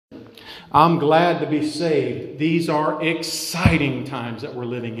I'm glad to be saved. These are exciting times that we're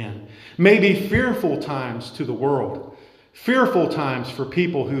living in. Maybe fearful times to the world. Fearful times for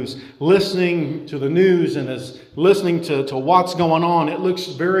people who's listening to the news and is listening to what's going on. It looks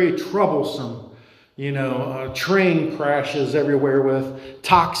very troublesome. Train crashes everywhere with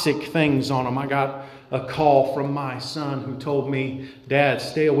toxic things on them. I got a call from my son who told me, Dad,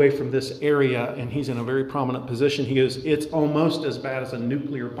 stay away from this area. And he's in a very prominent position. He goes, it's almost as bad as a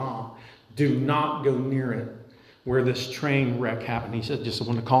nuclear bomb. Do not go near it where this train wreck happened. He said, just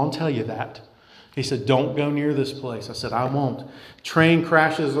want to call and tell you that. He said, don't go near this place. I said, I won't. Train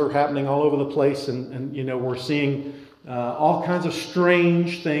crashes are happening all over the place. And we're seeing all kinds of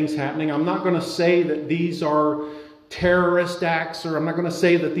strange things happening. I'm not going to say that these are terrorist acts, or I'm not going to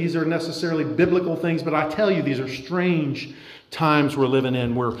say that these are necessarily biblical things, but I tell you, these are strange times we're living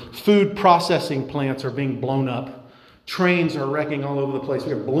in, where food processing plants are being blown up. Trains are wrecking all over the place.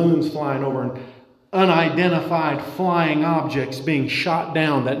 We have balloons flying over and unidentified flying objects being shot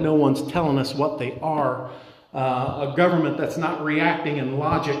down that no one's telling us what they are. A government that's not reacting in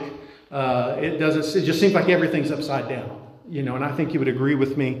logic. It just seems like everything's upside down. And I think you would agree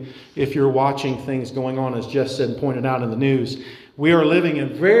with me if you're watching things going on, as Jess said and pointed out in the news. We are living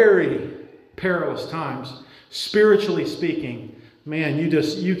in very perilous times, spiritually speaking. Man,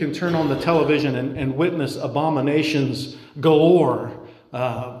 you can turn on the television and witness abominations galore.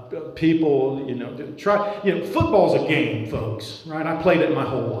 People, football's a game, folks, right? I played it my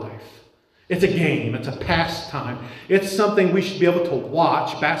whole life. It's a game. It's a pastime. It's something we should be able to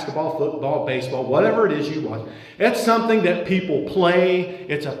watch. Basketball, football, baseball, whatever it is you watch. It's something that people play.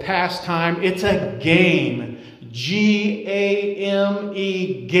 It's a pastime. It's a game. G-A-M-E,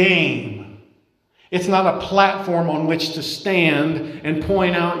 game. It's not a platform on which to stand and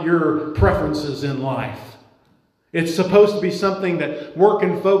point out your preferences in life. It's supposed to be something that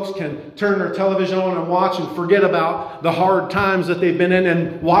working folks can turn their television on and watch and forget about the hard times that they've been in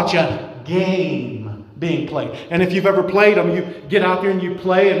and watch a game being played. And if you've ever played them, you get out there and you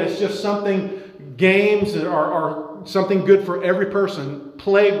play, and it's just something. Games are something good for every person.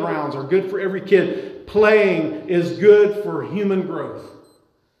 Playgrounds are good for every kid. Playing is good for human growth.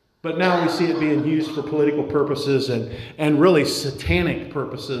 But now we see it being used for political purposes and really satanic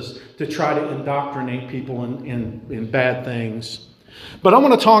purposes to try to indoctrinate people in bad things. But I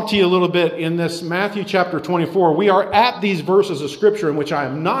want to talk to you a little bit in this Matthew chapter 24. We are at these verses of Scripture in which I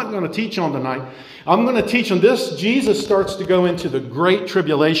am not going to teach on tonight. I'm going to teach on this. Jesus starts to go into the Great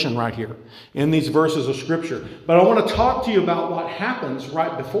Tribulation right here in these verses of Scripture. But I want to talk to you about what happens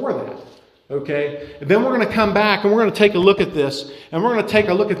right before that. Okay? And then we're going to come back and we're going to take a look at this. And we're going to take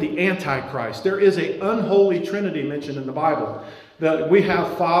a look at the Antichrist. There is an unholy trinity mentioned in the Bible. That we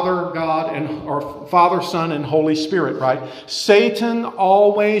have Father, God, or Father, Son, and Holy Spirit, right? Satan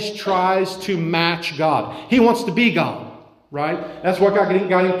always tries to match God. He wants to be God, right? That's what got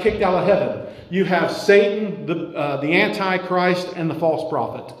him kicked out of heaven. You have Satan, the Antichrist, and the false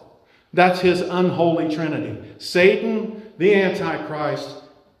prophet. That's his unholy trinity. Satan, the Antichrist,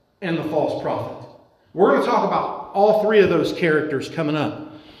 and the false prophet. We're going to talk about all three of those characters coming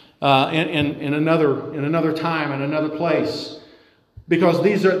up in another time, in another place. Because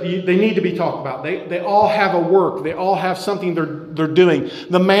they need to be talked about. They all have a work. They all have something they're doing.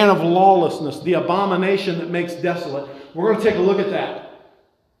 The man of lawlessness, the abomination that makes desolate. We're going to take a look at that.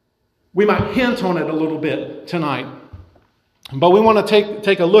 We might hint on it a little bit tonight. But we want to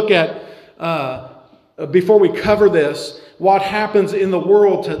take a look at, before we cover this, what happens in the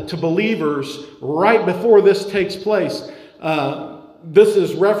world to believers right before this takes place. This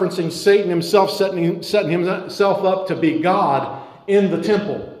is referencing Satan himself setting himself up to be God in the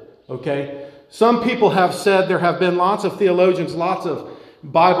temple. Okay? Some people have said, there have been lots of theologians, lots of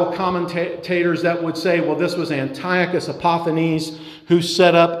Bible commentators that would say, well, this was Antiochus Epiphanes who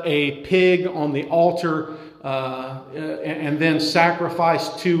set up a pig on the altar and then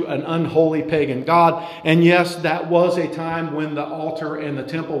sacrificed to an unholy pagan god. And yes, that was a time when the altar and the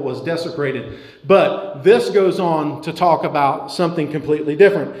temple was desecrated. But this goes on to talk about something completely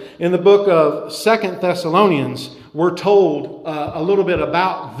different. In the book of 2 Thessalonians, we're told a little bit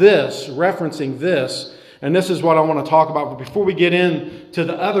about this, referencing this. And this is what I want to talk about. But before we get into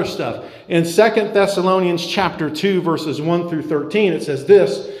the other stuff, in 2 Thessalonians chapter 2, verses 1 through 13, it says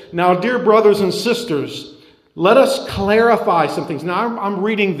this: "Now, dear brothers and sisters, let us clarify some things." Now, I'm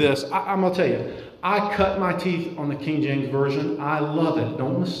reading this. I'm going to tell you, I cut my teeth on the King James Version. I love it.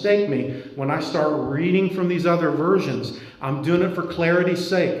 Don't mistake me. When I start reading from these other versions, I'm doing it for clarity's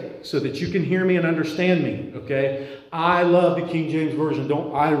sake, so that you can hear me and understand me. Okay? I love the King James Version.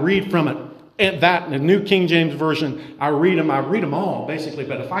 I read from it And that, in the New King James Version, I read them all, basically.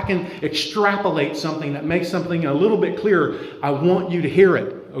 But if I can extrapolate something that makes something a little bit clearer, I want you to hear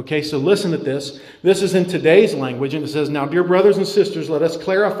it. Okay, so listen to this. This is in today's language, and it says, "Now, dear brothers and sisters, let us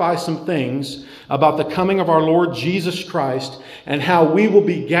clarify some things about the coming of our Lord Jesus Christ and how we will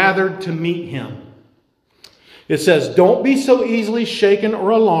be gathered to meet Him." It says, "Don't be so easily shaken or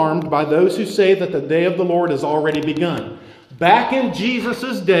alarmed by those who say that the day of the Lord has already begun." Back in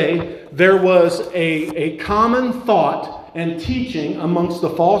Jesus' day, there was a common thought and teaching amongst the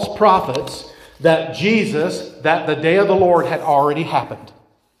false prophets that the day of the Lord had already happened.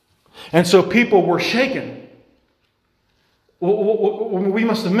 And so people were shaken. We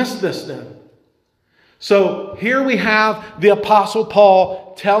must have missed this then. So here we have the Apostle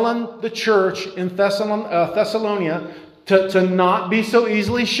Paul telling the church in Thessalonica to not be so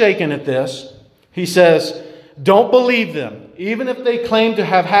easily shaken at this. He says, don't believe them, even if they claim to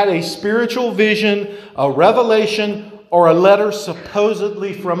have had a spiritual vision, a revelation, or a letter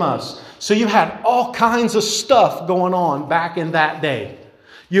supposedly from us. So you had all kinds of stuff going on back in that day.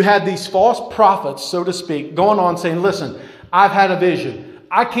 You had these false prophets, so to speak, going on saying, listen, I've had a vision.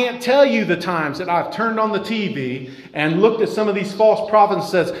 I can't tell you the times that I've turned on the TV and looked at some of these false prophets and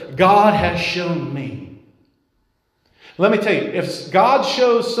says, God has shown me. Let me tell you, if God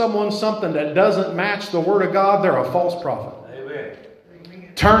shows someone something that doesn't match the Word of God, they're a false prophet.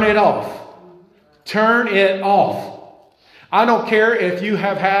 Amen. Turn it off. Turn it off. I don't care if you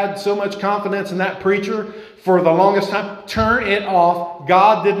have had so much confidence in that preacher for the longest time. Turn it off.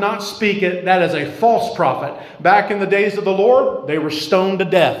 God did not speak it. That is a false prophet. Back in the days of the Lord, they were stoned to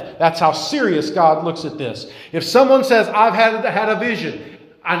death. That's how serious God looks at this. If someone says, I've had a vision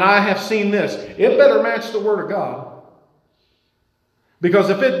and I have seen this, it better match the Word of God.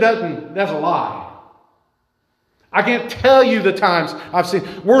 Because if it doesn't, that's a lie. I can't tell you the times I've seen.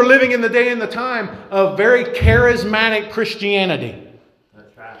 We're living in the day and the time of very charismatic Christianity.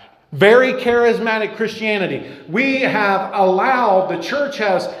 That's right. Very charismatic Christianity. We have allowed, the church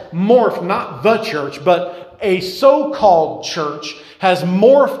has morphed, not the church, but a so-called church has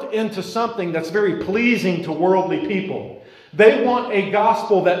morphed into something that's very pleasing to worldly people. They want a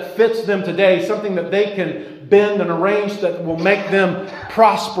gospel that fits them today, something that they can bend and arrange that will make them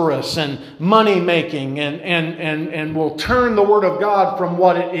prosperous and money-making and will turn the Word of God from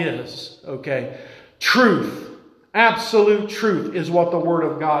what it is. Okay? Truth. Absolute truth is what the Word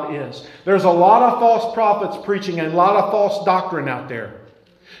of God is. There's a lot of false prophets preaching and a lot of false doctrine out there.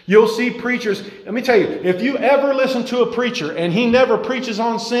 You'll see preachers. Let me tell you, if you ever listen to a preacher and he never preaches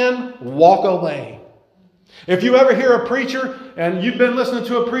on sin, walk away. If you ever hear a preacher and you've been listening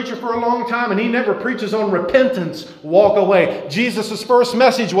to a preacher for a long time and he never preaches on repentance, walk away. Jesus' first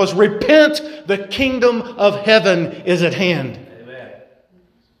message was, repent, the kingdom of heaven is at hand. Amen.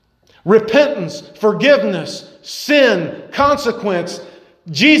 Repentance, forgiveness, sin, consequence.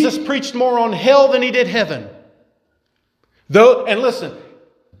 Jesus preached more on hell than He did heaven. And listen,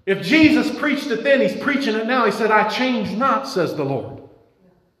 if Jesus preached it then, He's preaching it now. He said, I change not, says the Lord.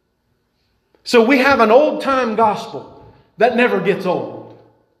 So we have an old-time gospel that never gets old.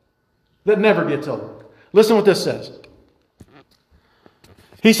 That never gets old. Listen what this says.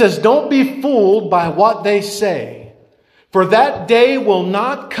 He says, don't be fooled by what they say, for that day will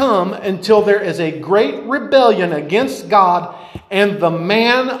not come until there is a great rebellion against God and the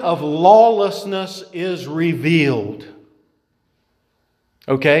man of lawlessness is revealed.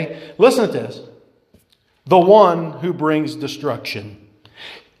 Okay? Listen to this. The one who brings destruction.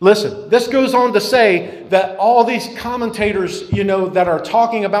 Listen, this goes on to say that all these commentators, that are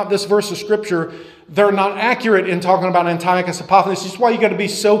talking about this verse of Scripture, they're not accurate in talking about Antiochus Epiphanes. This is why you got to be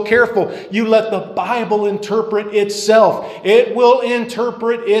so careful. You let the Bible interpret itself. It will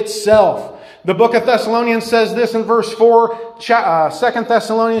interpret itself. The book of Thessalonians says this in verse 4, 2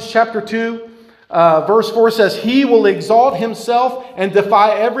 Thessalonians chapter 2. Verse 4 says, He will exalt Himself and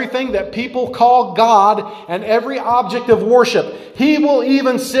defy everything that people call God and every object of worship. He will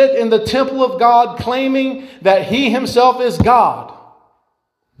even sit in the temple of God claiming that He Himself is God.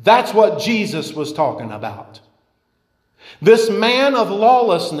 That's what Jesus was talking about. This man of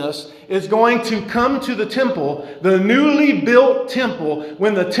lawlessness is going to come to the temple, the newly built temple,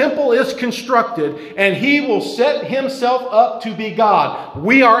 when the temple is constructed, and he will set himself up to be God.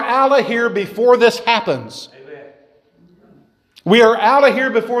 We are out of here before this happens. We are out of here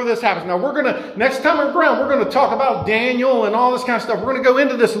before this happens. Now next time around, we're going to talk about Daniel and all this kind of stuff. We're going to go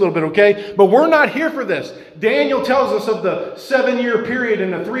into this a little bit, okay? But we're not here for this. Daniel tells us of the 7-year period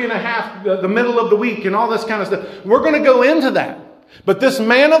and the 3.5, the middle of the week and all this kind of stuff. We're going to go into that. But this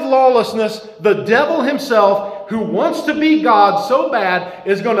man of lawlessness, the devil himself, who wants to be God so bad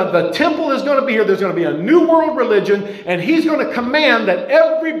the temple is going to be here. There's going to be a new world religion, and he's going to command that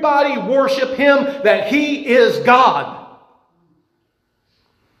everybody worship him, that he is God.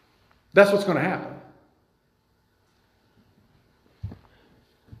 That's what's going to happen.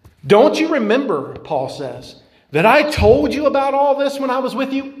 Don't you remember, Paul says, that I told you about all this when I was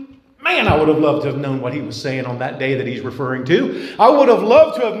with you? Man, I would have loved to have known what he was saying on that day that he's referring to. I would have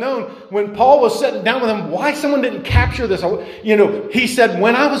loved to have known when Paul was sitting down with him why someone didn't capture this. He said,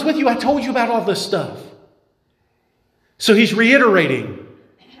 when I was with you, I told you about all this stuff. So he's reiterating.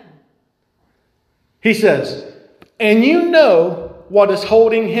 He says, and you know what is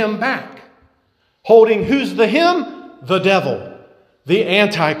holding him back. Holding who's the him? The devil, the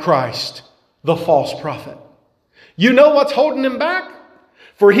Antichrist, the false prophet. You know what's holding him back?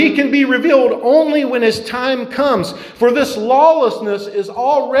 For he can be revealed only when his time comes. For this lawlessness is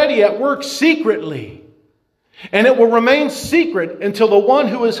already at work secretly. And it will remain secret until the one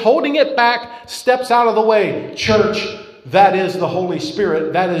who is holding it back steps out of the way. Church, that is the Holy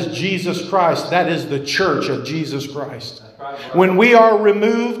Spirit. That is Jesus Christ. That is the church of Jesus Christ. When we are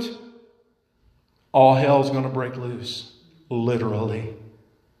removed, all hell's going to break loose. Literally.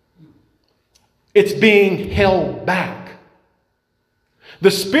 It's being held back. The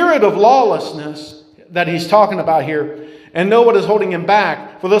spirit of lawlessness that he's talking about here, and know what is holding him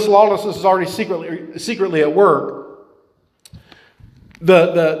back, for this lawlessness is already secretly at work.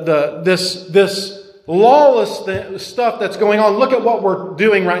 This lawless stuff that's going on, look at what we're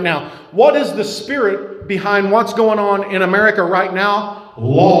doing right now. What is the spirit behind what's going on in America right now?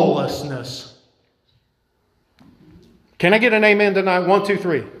 Lawlessness. Can I get an amen tonight? 1, 2,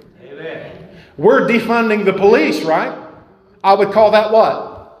 3. Amen. We're defunding the police, right? I would call that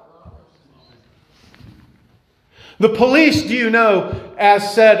what? The police, do you know,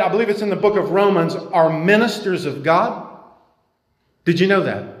 as said, I believe it's in the book of Romans, are ministers of God? Did you know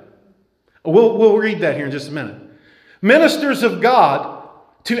that? We'll read that here in just a minute. Ministers of God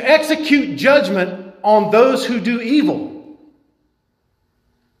to execute judgment on those who do evil.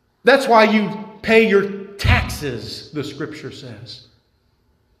 That's why you pay your taxes, the scripture says.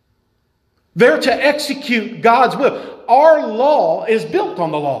 They're to execute God's will. Our law is built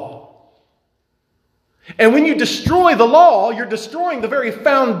on the law. And when you destroy the law, you're destroying the very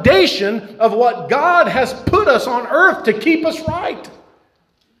foundation of what God has put us on earth to keep us right.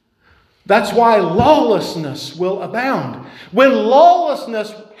 That's why lawlessness will abound. When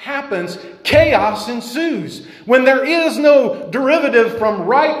lawlessness happens, chaos ensues. When there is no derivative from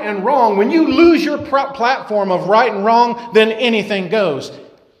right and wrong, when you lose your platform of right and wrong, then anything goes.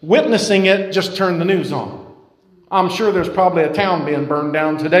 Witnessing it, just turn the news on. I'm sure there's probably a town being burned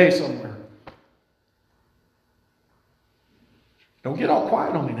down today somewhere. Don't get all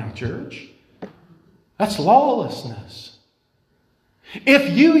quiet on me now, church. That's lawlessness.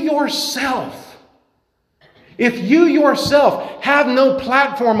 If you yourself have no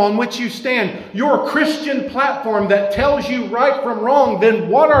platform on which you stand, your Christian platform that tells you right from wrong, then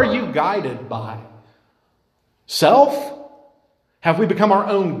what are you guided by? Self? Have we become our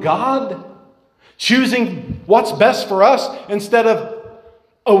own God? Choosing what's best for us instead of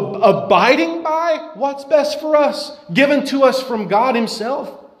abiding by what's best for us, given to us from God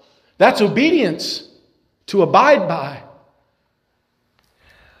Himself? That's obedience, to abide by.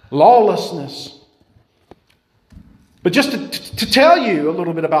 Lawlessness. But just to tell you a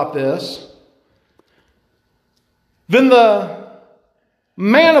little bit about this, then the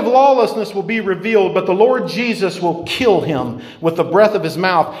man of lawlessness will be revealed, but the Lord Jesus will kill him with the breath of His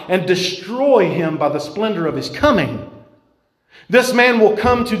mouth and destroy him by the splendor of His coming. This man will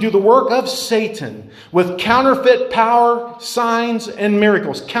come to do the work of Satan with counterfeit power, signs, and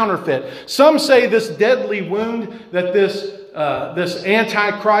miracles. Counterfeit. Some say this deadly wound that this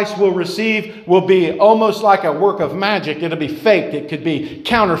Antichrist will receive will be almost like a work of magic. It'll be faked. It could be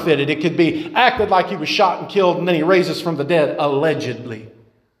counterfeited. It could be acted like he was shot and killed and then he raises from the dead, allegedly.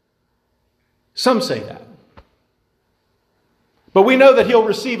 Some say that. But we know that he'll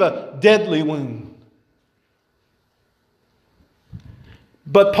receive a deadly wound.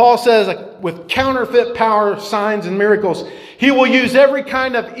 But Paul says with counterfeit power, signs, and miracles, he will use every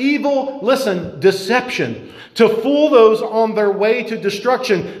kind of evil, deception to fool those on their way to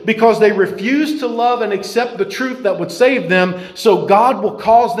destruction because they refuse to love and accept the truth that would save them. So God will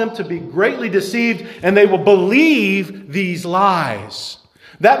cause them to be greatly deceived and they will believe these lies.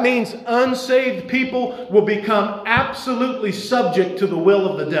 That means unsaved people will become absolutely subject to the will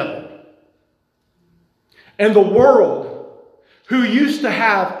of the devil. And the world, who used to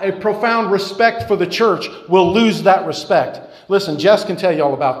have a profound respect for the church, will lose that respect. Listen, Jess can tell you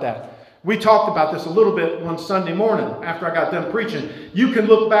all about that. We talked about this a little bit one Sunday morning after I got done preaching. You can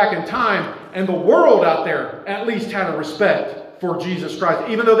look back in time, and the world out there at least had a respect for Jesus Christ,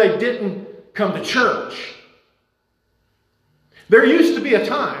 even though they didn't come to church. There used to be a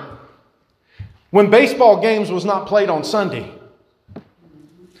time when baseball games was not played on Sunday.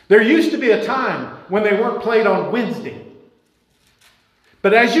 There used to be a time when they weren't played on Wednesday.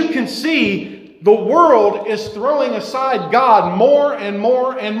 But as you can see, the world is throwing aside God more and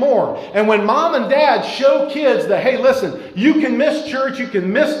more and more. And when mom and dad show kids that, hey, listen, you can miss church, you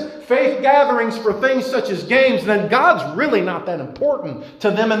can miss faith gatherings for things such as games, then God's really not that important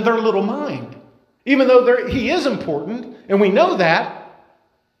to them in their little mind. Even though He is important, and we know that.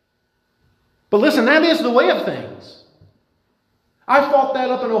 But listen, that is the way of things. I fought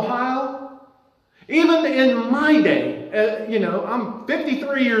that up in Ohio. Even in my day, I'm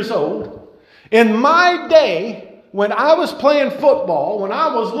 53 years old. In my day, when I was playing football, when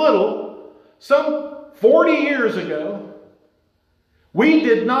I was little, some 40 years ago, we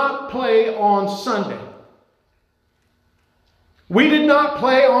did not play on Sunday. We did not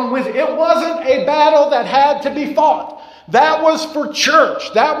play on Wednesday. It wasn't a battle that had to be fought. That was for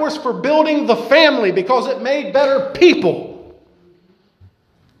church. That was for building the family because it made better people.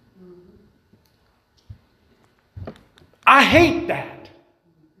 I hate that.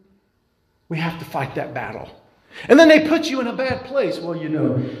 We have to fight that battle. And then they put you in a bad place. Well,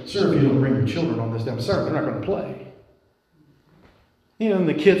 sir, if you don't bring your children on this damn service, they're not going to play. And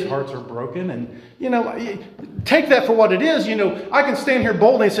the kids' hearts are broken. And, take that for what it is. I can stand here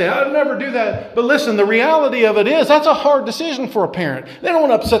boldly and say, I'd never do that. But listen, the reality of it is that's a hard decision for a parent. They don't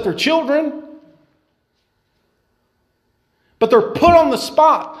want to upset their children. But they're put on the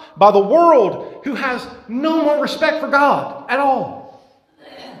spot by the world who has no more respect for God at all.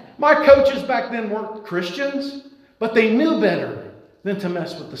 My coaches back then weren't Christians, but they knew better than to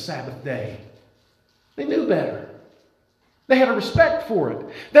mess with the Sabbath day. They knew better. They had a respect for it.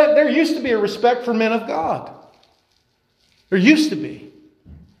 There used to be a respect for men of God. There used to be.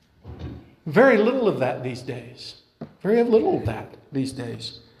 Very little of that these days. Very little of that these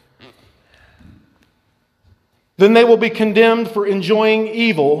days. Then they will be condemned for enjoying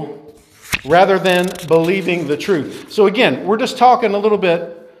evil rather than believing the truth. So again, we're just talking a little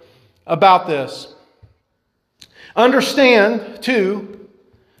bit about this. Understand, too,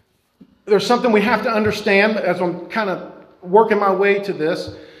 there's something we have to understand as I'm kind of working my way to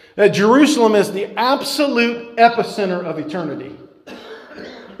this, that Jerusalem is the absolute epicenter of eternity.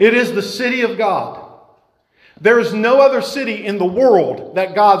 It is the city of God. There is no other city in the world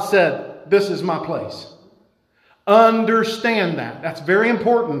that God said, this is my place. Understand that. That's very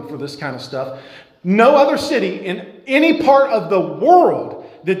important for this kind of stuff. No other city in any part of the world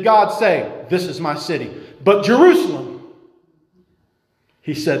did God say, this is my city. But Jerusalem,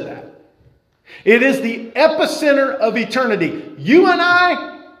 He said that. It is the epicenter of eternity. You and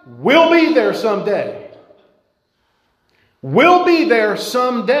I will be there someday. We'll be there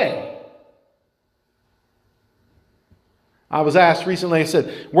someday. I was asked recently, I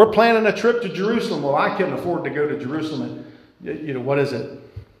said, we're planning a trip to Jerusalem. Well, I couldn't afford to go to Jerusalem at, what is it?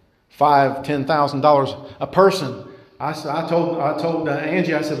 $5,000, $10,000 a person. I told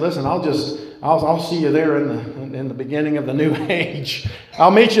Angie, I said, listen, I'll see you there in the beginning of the new age.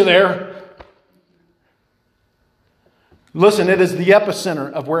 I'll meet you there. Listen, it is the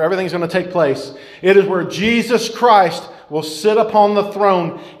epicenter of where everything's going to take place. It is where Jesus Christ will sit upon the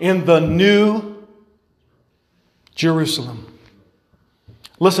throne in the new Jerusalem.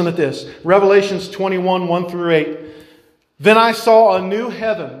 Listen to this. Revelations 21, 1 through 8. Then I saw a new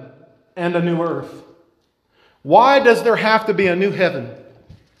heaven and a new earth. Why does there have to be a new heaven?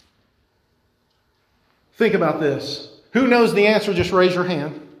 Think about this. Who knows the answer? Just raise your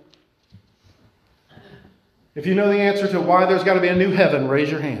hand. If you know the answer to why there's got to be a new heaven,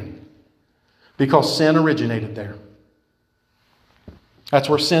 raise your hand. Because sin originated there. That's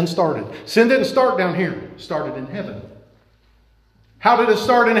where sin started. Sin didn't start down here. It started in heaven. How did it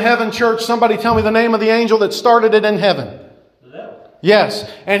start in heaven, church? Somebody tell me the name of the angel that started it in heaven. Yes.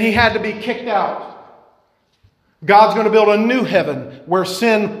 And he had to be kicked out. God's going to build a new heaven where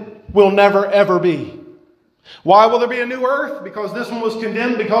sin will never, ever be. Why will there be a new earth? Because this one was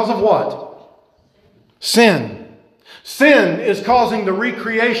condemned because of what? Sin. Sin is causing the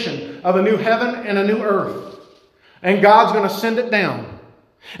recreation of a new heaven and a new earth. And God's going to send it down.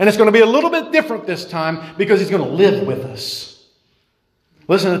 And it's going to be a little bit different this time because He's going to live with us.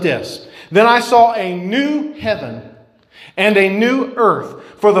 Listen to this. Then I saw a new heaven and a new earth.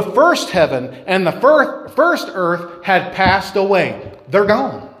 For the first heaven and the first earth had passed away. They're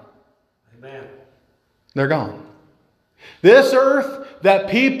gone. Amen. They're gone. This earth that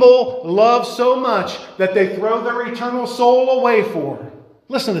people love so much that they throw their eternal soul away for.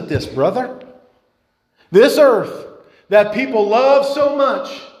 Listen to this, brother. This earth that people love so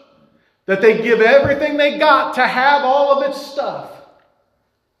much that they give everything they got to have all of its stuff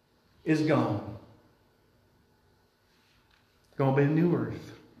is gone. It's going to be a new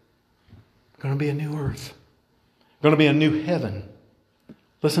earth. It's going to be a new earth. It's going to be a new heaven.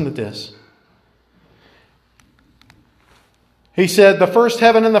 Listen to this. He said, the first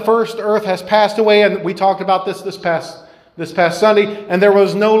heaven and the first earth has passed away. And we talked about this past Sunday. And there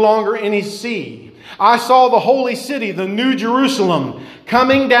was no longer any sea. I saw the holy city, the New Jerusalem,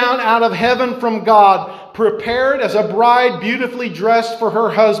 coming down out of heaven from God, prepared as a bride beautifully dressed for her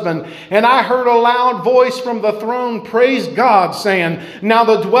husband. And I heard a loud voice from the throne praise God, saying, now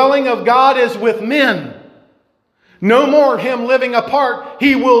the dwelling of God is with men. No more him living apart.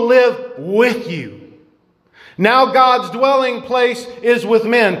 He will live with you. Now God's dwelling place is with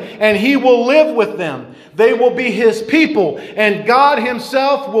men, and He will live with them. They will be His people, and God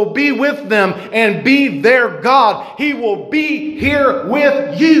Himself will be with them and be their God. He will be here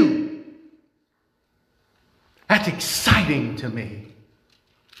with you. That's exciting to me.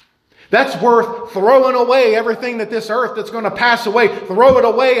 That's worth throwing away everything that this earth that's going to pass away. Throw it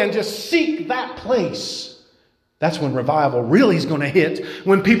away and just seek that place. That's when revival really is going to hit.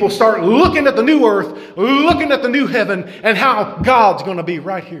 When people start looking at the new earth, looking at the new heaven, and how God's going to be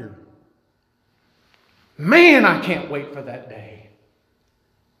right here. Man, I can't wait for that day.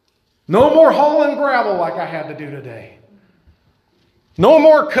 No more hauling gravel like I had to do today. No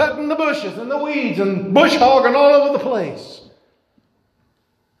more cutting the bushes and the weeds and bush hogging all over the place.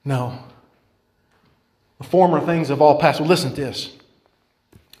 No. The former things have all passed. Well, listen to this.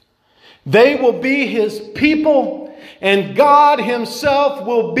 They will be His people, and God Himself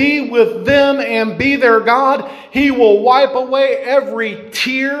will be with them and be their God. He will wipe away every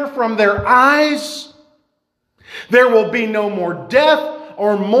tear from their eyes. There will be no more death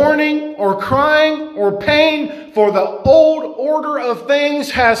or mourning or crying or pain, for the old order of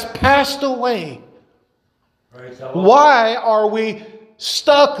things has passed away. Why are we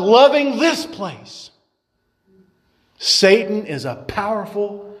stuck loving this place? Satan is a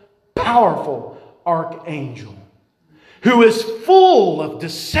powerful archangel who is full of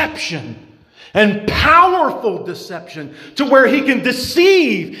deception and powerful deception to where he can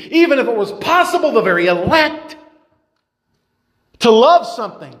deceive, even if it was possible, the very elect to love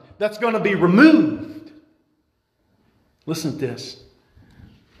something that's going to be removed. Listen to this.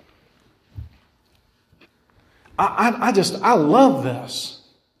 I love this.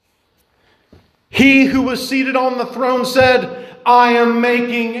 He who was seated on the throne said, I am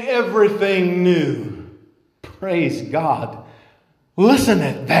making everything new. Praise God. Listen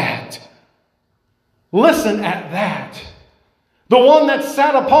at that. Listen at that. The one that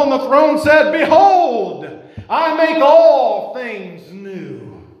sat upon the throne said, behold, I make all things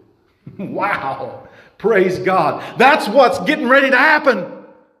new. Wow. Praise God. That's what's getting ready to happen.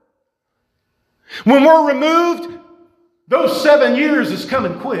 When we're removed, those 7 years is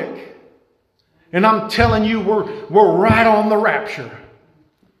coming quick. And I'm telling you, we're right on the rapture.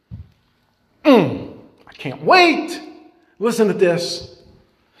 I can't wait. Listen to this.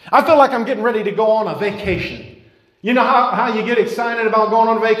 I feel like I'm getting ready to go on a vacation. You know how you get excited about going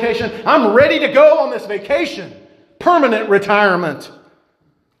on a vacation? I'm ready to go on this vacation. Permanent retirement.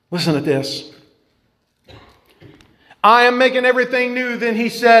 Listen to this. I am making everything new. Then He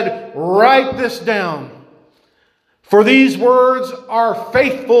said, write this down. For these words are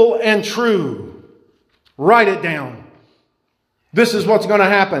faithful and true. Write it down. This is what's going to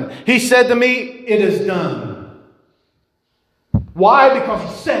happen. He said to me, it is done. Why? Because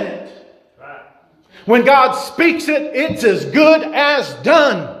He said it. When God speaks it, it's as good as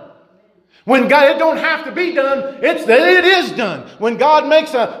done. When God, it don't have to be done, it is done. When God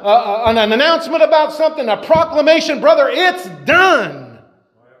makes an announcement about something, a proclamation, brother, it's done.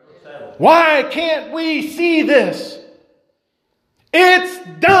 Why can't we see this? It's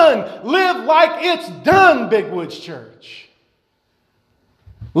done. Live like it's done, Big Woods Church.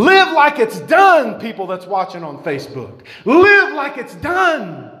 Live like it's done, people that's watching on Facebook. Live like it's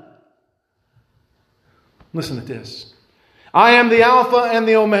done. Listen to this. I am the Alpha and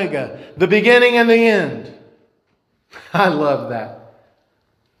the Omega, the beginning and the end. I love that.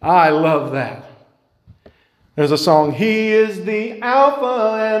 I love that. There's a song, He is the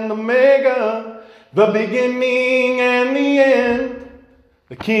Alpha and Omega, the beginning and the end.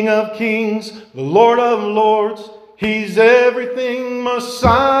 The King of Kings, the Lord of Lords. He's everything,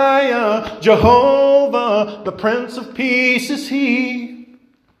 Messiah, Jehovah, the Prince of Peace is He.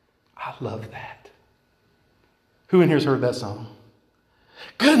 I love that. Who in here's heard that song?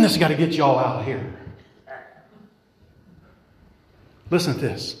 Goodness, got to get y'all out of here. Listen to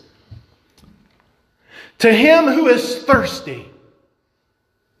this. To him who is thirsty,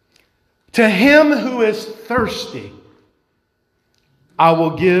 to him who is thirsty, I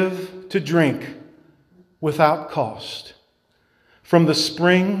will give to drink without cost from the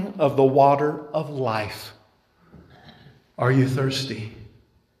spring of the water of life. Are you thirsty?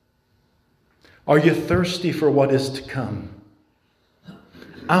 Are you thirsty for what is to come?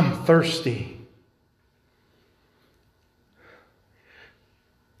 I'm thirsty.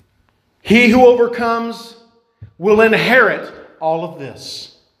 He who overcomes will inherit all of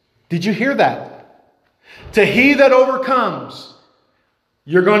this. Did you hear that? To he that overcomes,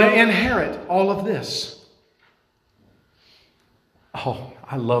 you're going to inherit all of this. Oh,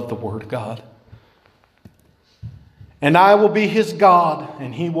 I love the Word of God. And I will be his God,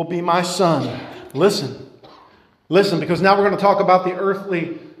 and he will be my son. Listen, because now we're going to talk about the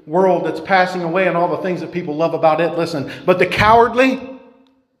earthly world that's passing away and all the things that people love about it. Listen, but the cowardly,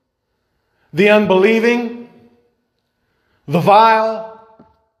 the unbelieving, the vile,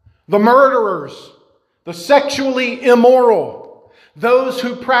 the murderers, the sexually immoral, those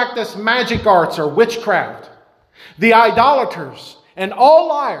who practice magic arts or witchcraft, the idolaters, and all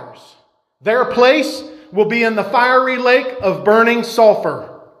liars, their place will be in the fiery lake of burning sulfur.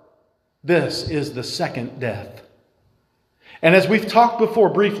 This is the second death. And as we've talked before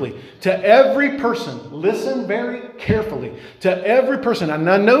briefly, to every person, listen very carefully, to every person, and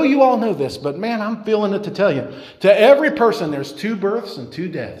I know you all know this, but man, I'm feeling it to tell you. To every person, there's 2 births and 2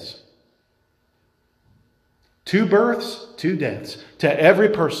 deaths. 2 births, 2 deaths. To every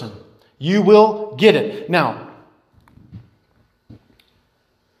person. You will get it. Now,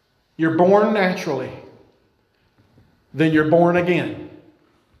 you're born naturally. Then you're born again.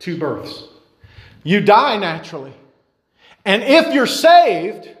 2 births. You die naturally. And if you're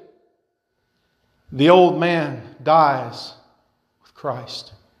saved, the old man dies with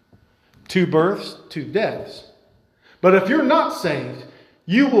Christ. 2 births, 2 deaths. But if you're not saved,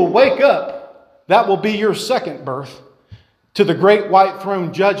 you will wake up. That will be your second birth to the great white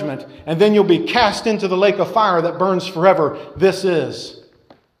throne judgment. And then you'll be cast into the lake of fire that burns forever. This is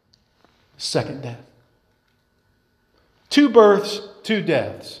second death. 2 births, 2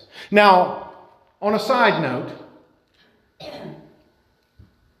 deaths. Now, on a side note,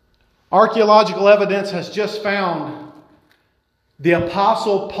 archaeological evidence has just found the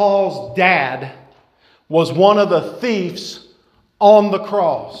Apostle Paul's dad was one of the thieves on the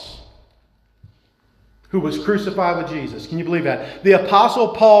cross who was crucified with Jesus. Can you believe that? The Apostle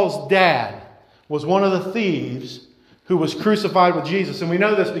Paul's dad was one of the thieves who was crucified with Jesus. And we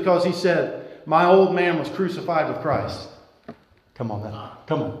know this because he said, my old man was crucified with Christ. Come on now.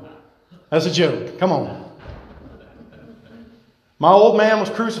 Come on. That's a joke. Come on. My old man was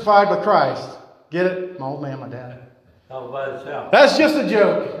crucified with Christ. Get it? My old man, my dad. That's just a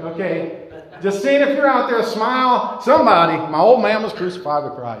joke. Okay. Just seeing if you're out there, smile. Somebody. My old man was crucified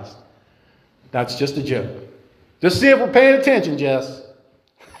with Christ. That's just a joke. Just see if we're paying attention, Jess.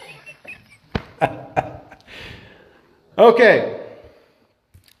 Okay.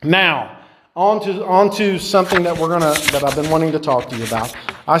 Now, on to something that that I've been wanting to talk to you about.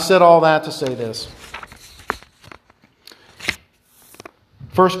 I said all that to say this.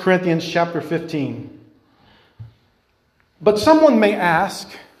 1 Corinthians chapter 15. But someone may ask,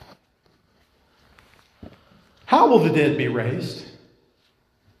 how will the dead be raised?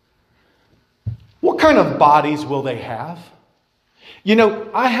 What kind of bodies will they have? You know,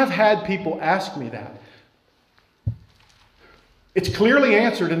 I have had people ask me that. It's clearly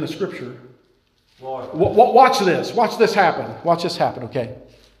answered in the Scripture. Watch this. Watch this happen. Watch this happen, okay?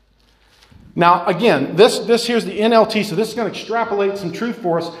 Now, again, this here's the NLT, so this is going to extrapolate some truth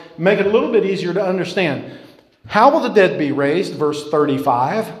for us, make it a little bit easier to understand. How will the dead be raised? Verse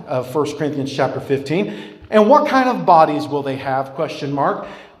 35 of 1 Corinthians chapter 15. And what kind of bodies will they have? Question mark.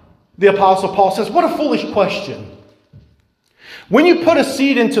 The Apostle Paul says, what a foolish question. When you put a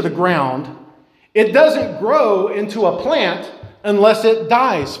seed into the ground, it doesn't grow into a plant unless it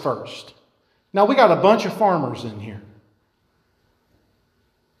dies first. Now, we got a bunch of farmers in here.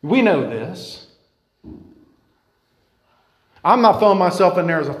 We know this. I'm not throwing myself in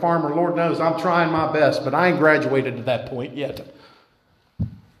there as a farmer. Lord knows I'm trying my best, but I ain't graduated to that point yet.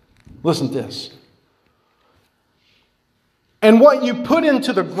 Listen to this. And what you put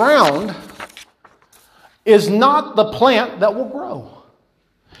into the ground is not the plant that will grow.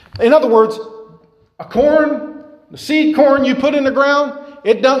 In other words, the seed corn you put in the ground,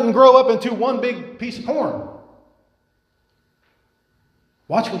 it doesn't grow up into one big piece of corn.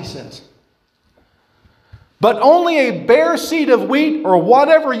 Watch what he says. but only a bare seed of wheat or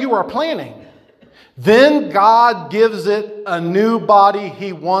whatever you are planting, then God gives it a new body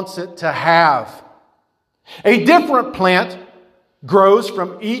He wants it to have. A different plant grows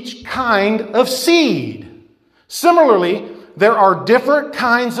from each kind of seed. Similarly, there are different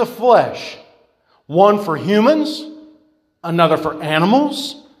kinds of flesh. One for humans, another for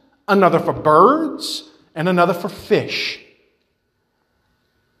animals, another for birds, and another for fish.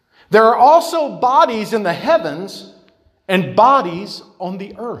 There are also bodies in the heavens and bodies on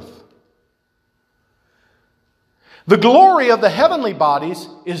the earth. The glory of the heavenly bodies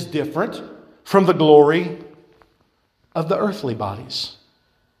is different from the glory of the earthly bodies.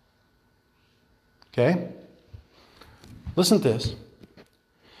 Okay? Listen to this.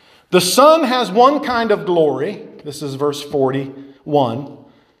 The sun has one kind of glory. This is verse 41.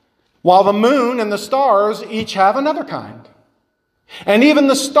 While the moon and the stars each have another kind. And even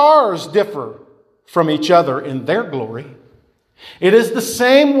the stars differ from each other in their glory. It is the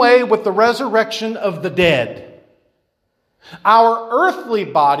same way with the resurrection of the dead. Our earthly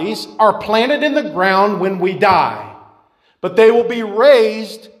bodies are planted in the ground when we die, but they will be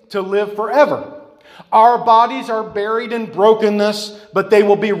raised to live forever. Our bodies are buried in brokenness, but they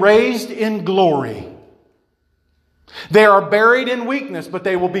will be raised in glory. They are buried in weakness, but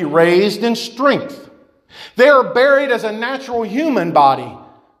they will be raised in strength. They are buried as a natural human body,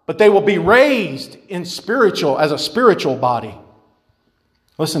 but they will be raised as a spiritual body.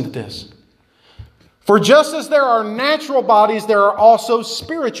 Listen to this. For just as there are natural bodies, there are also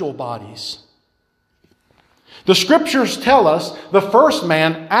spiritual bodies. The Scriptures tell us the first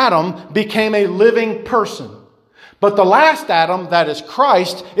man, Adam, became a living person. But the last Adam, that is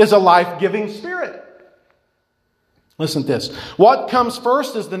Christ, is a life-giving spirit. Listen to this. What comes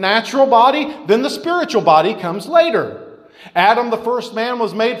first is the natural body, then the spiritual body comes later. Adam, the first man,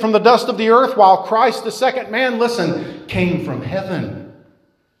 was made from the dust of the earth, while Christ, the second man, listen, came from heaven.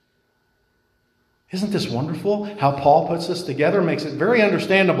 Isn't this wonderful how Paul puts this together? Makes it very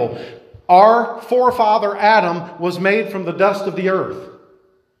understandable. Our forefather Adam was made from the dust of the earth.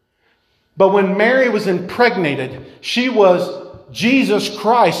 But when Mary was impregnated, Jesus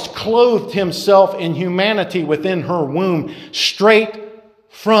Christ clothed Himself in humanity within her womb, straight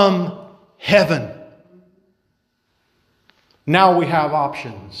from heaven. Now we have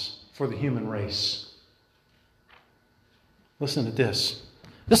options for the human race. Listen to this.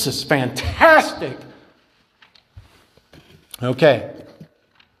 This is fantastic. Okay.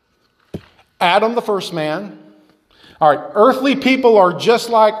 Adam, the first man. All right. Earthly people are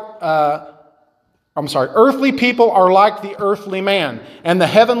earthly people are like the earthly man, and the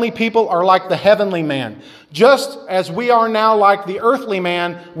heavenly people are like the heavenly man. Just as we are now like the earthly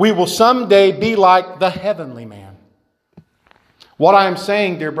man, we will someday be like the heavenly man. What I am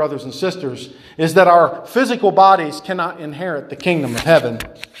saying, dear brothers and sisters, is that our physical bodies cannot inherit the kingdom of heaven.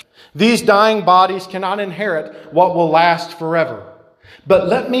 These dying bodies cannot inherit what will last forever. But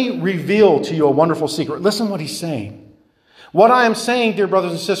let me reveal to you a wonderful secret. Listen what he's saying. What I am saying, dear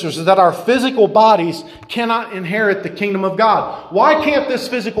brothers and sisters, is that our physical bodies cannot inherit the kingdom of God. Why can't this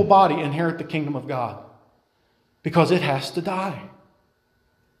physical body inherit the kingdom of God? Because it has to die.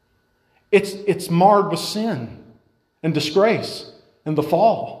 It's marred with sin and disgrace and the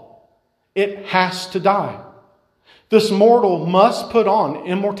fall. It has to die. This mortal must put on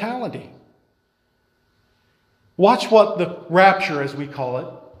immortality. Watch what the rapture, as we call it,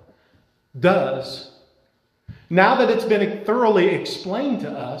 does. Now that it's been thoroughly explained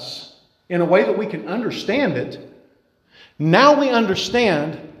to us in a way that we can understand it, now we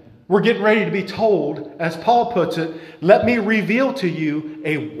understand we're getting ready to be told, as Paul puts it, let me reveal to you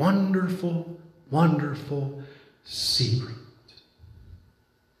a wonderful, wonderful secret.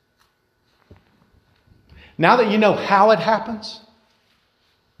 Now that you know how it happens,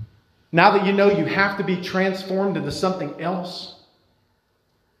 now that you know you have to be transformed into something else,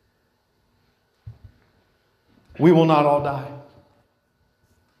 we will not all die.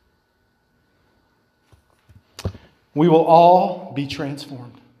 We will all be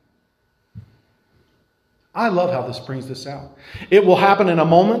transformed. I love how this brings this out. It will happen in a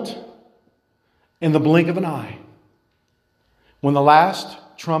moment, in the blink of an eye, when the last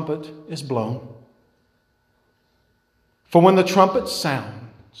trumpet is blown. For when the trumpet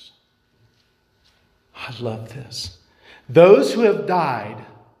sounds, I love this, those who have died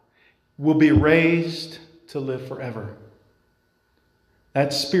will be raised to live forever.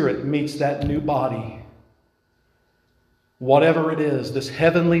 That spirit meets that new body. Whatever it is, this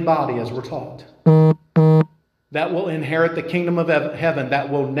heavenly body, as we're taught, that will inherit the kingdom of heaven, that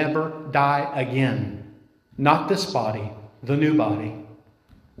will never die again. Not this body, the new body.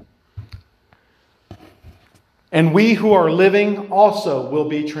 And we who are living also will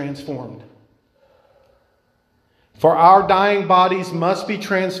be transformed. For our dying bodies must be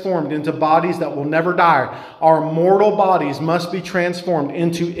transformed into bodies that will never die. Our mortal bodies must be transformed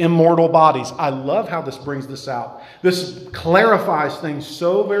into immortal bodies. I love how this brings this out. This clarifies things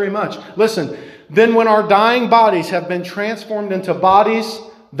so very much. Listen, then when our dying bodies have been transformed into bodies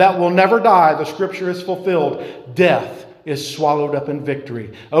that will never die, the scripture is fulfilled. Death is swallowed up in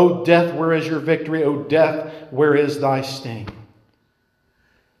victory. O death, where is your victory? O death, where is thy sting?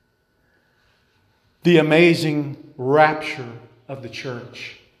 The amazing rapture of the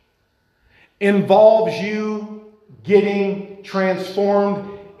church involves you getting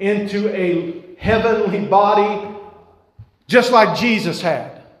transformed into a heavenly body just like Jesus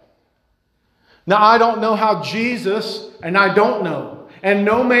had. Now, I don't know how Jesus, and I don't know, and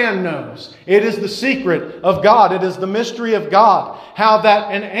no man knows. It is the secret of God. It is the mystery of God. How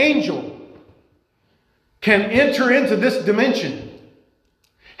that an angel can enter into this dimension.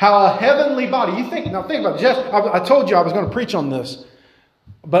 How a heavenly body. Think about it. Jeff, I told you I was going to preach on this.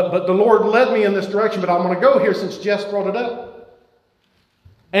 But the Lord led me in this direction. But I'm going to go here since Jess brought it up.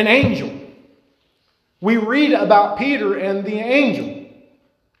 An angel. We read about Peter and the angel.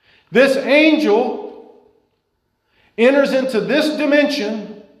 This angel enters into this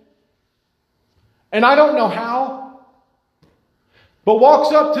dimension. And I don't know how. But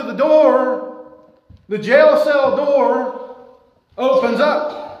walks up to the door. The jail cell door opens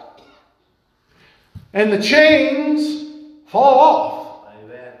up. And the chains fall off.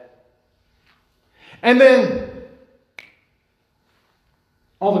 Amen. And then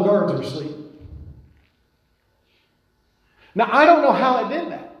all the guards are asleep. Now, I don't know how it did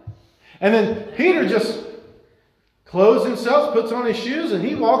that. And then Peter just clothes himself, puts on his shoes, and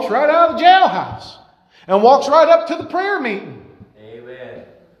he walks right out of the jailhouse. And walks right up to the prayer meeting. Amen.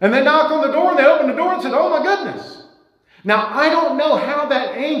 And they knock on the door, and they open the door and said, oh my goodness. Now, I don't know how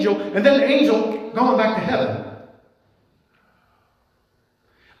that angel, and then the angel going back to heaven.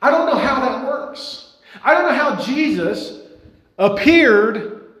 I don't know how that works. I don't know how Jesus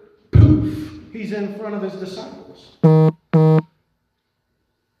appeared, poof, he's in front of his disciples.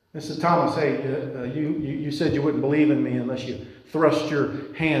 Mr. Thomas, hey, you said you wouldn't believe in me unless you thrust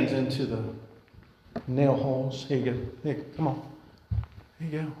your hands into the nail holes. Here you go. Here, come on. Here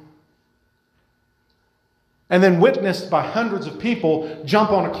you go. And then witnessed by hundreds of people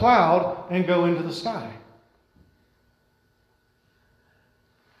jump on a cloud and go into the sky.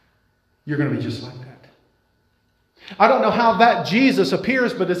 You're going to be just like that. I don't know how that Jesus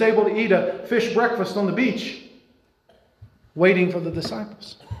appears but is able to eat a fish breakfast on the beach waiting for the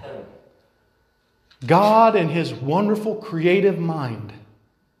disciples. God in His wonderful creative mind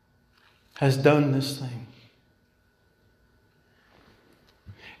has done this thing.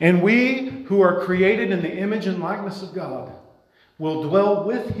 And we who are created in the image and likeness of God will dwell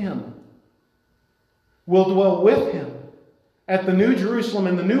with Him. Will dwell with Him at the New Jerusalem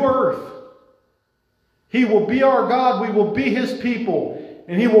and the new earth. He will be our God. We will be His people.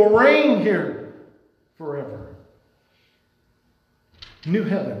 And He will reign here forever. New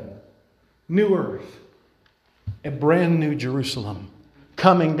heaven. New earth. A brand new Jerusalem.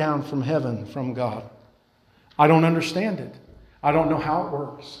 Coming down from heaven from God. I don't understand it. I don't know how it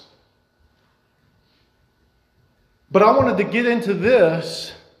works. But I wanted to get into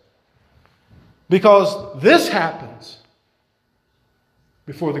this because this happens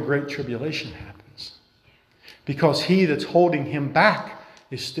before the Great Tribulation happens. Because he that's holding him back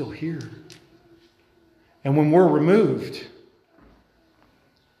is still here. And when we're removed,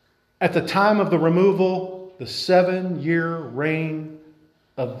 at the time of the removal, the 7-year reign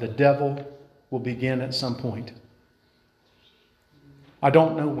of the devil will begin at some point. I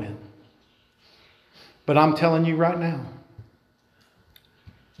don't know when. But I'm telling you right now,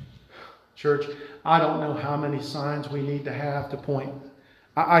 church, I don't know how many signs we need to have to point.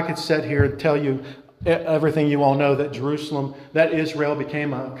 I could sit here and tell you everything you all know, that Jerusalem, that Israel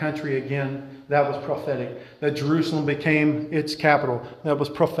became a country again. That was prophetic. That Jerusalem became its capital. That was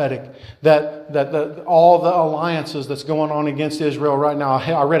prophetic. That all the alliances that's going on against Israel right now.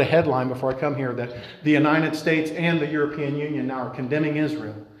 I read a headline before I come here that the United States and the European Union now are condemning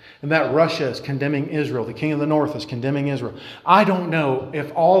Israel. And that Russia is condemning Israel. The king of the north is condemning Israel. I don't know if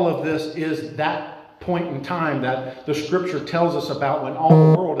all of this is that point in time that the scripture tells us about when all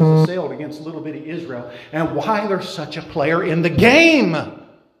the world is assailed against little bitty Israel. And why there's such a player in the game.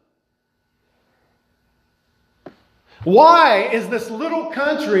 Why is this little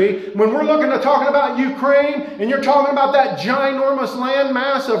country, when we're looking at talking about Ukraine, and you're talking about that ginormous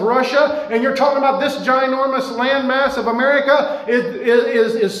landmass of Russia, and you're talking about this ginormous landmass of America,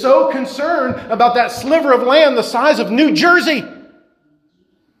 is so concerned about that sliver of land the size of New Jersey?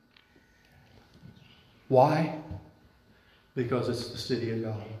 Why? Because it's the city of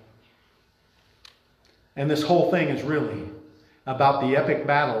God. And this whole thing is really about the epic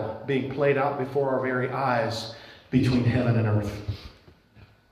battle being played out before our very eyes between heaven and earth.